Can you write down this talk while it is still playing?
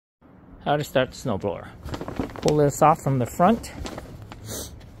how to start the snowblower. Pull this off from the front.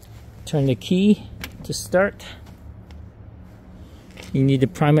 Turn the key to start. You need to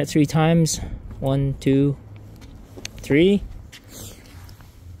prime it 3 times. 1, 2, 3.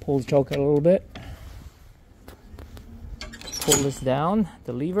 Pull the choke out a little bit. Pull this down,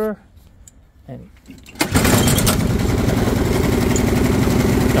 the lever, and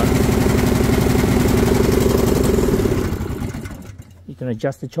done. You can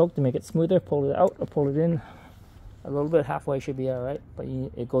adjust the choke to make it smoother. Pull it out or pull it in a little bit. Halfway should be all right, but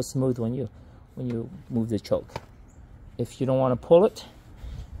it goes smooth when you move the choke. If you don't want to pull it,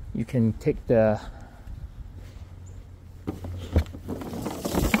 you can take the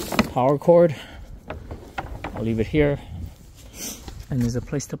power cord. I'll leave it here, and there's a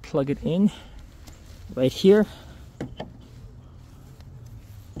place to plug it in right here.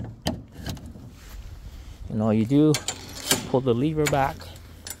 And all you do, pull the lever back,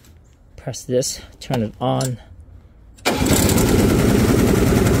 press this, turn it on.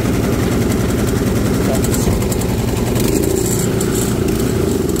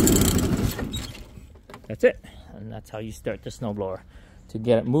 That's it, and that's how you start the snowblower. To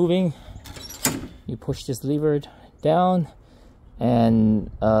get it moving, you push this lever down, and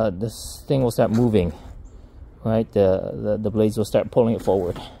this thing will start moving. Right, the blades will start pulling it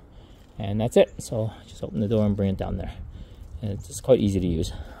forward, and that's it. So just open the door and bring it down there, and it's quite easy to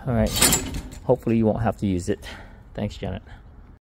use. All right, hopefully you won't have to use it. Thanks, Janet.